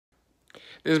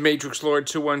This is Matrix Lord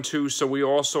 212. So we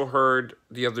also heard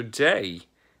the other day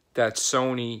that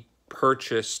Sony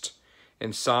purchased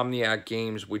Insomniac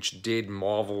Games, which did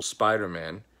Marvel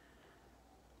Spider-Man.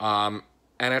 And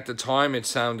at the time, it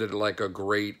sounded like a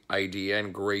great idea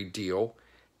and great deal.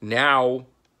 Now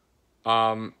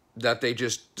that they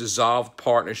just dissolved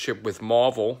partnership with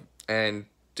Marvel and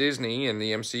Disney and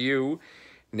the MCU,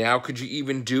 now could you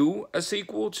even do a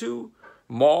sequel to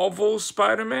Marvel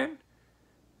Spider-Man?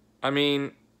 I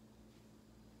mean,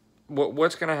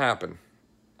 what's gonna happen?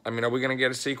 I mean, are we gonna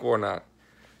get a sequel or not?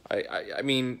 I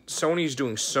mean, Sony's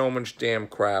doing so much damn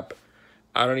crap.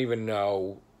 I don't even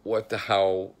know what the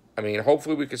hell. I mean,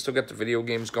 hopefully we can still get the video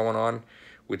games going on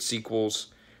with sequels,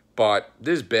 but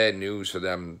this is bad news for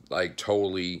them. Like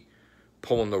totally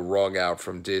pulling the rug out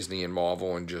from Disney and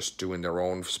Marvel and just doing their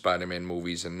own Spider-Man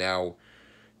movies, and now,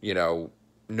 you know,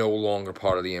 no longer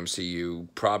part of the MCU.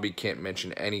 Probably can't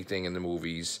mention anything in the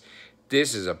movies.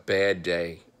 This is a bad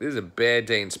day. This is a bad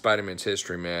day in Spider-Man's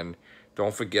history, man.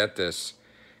 Don't forget this,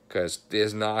 because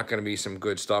there's not going to be some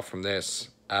good stuff from this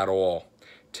at all.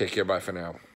 Take care. Bye for now.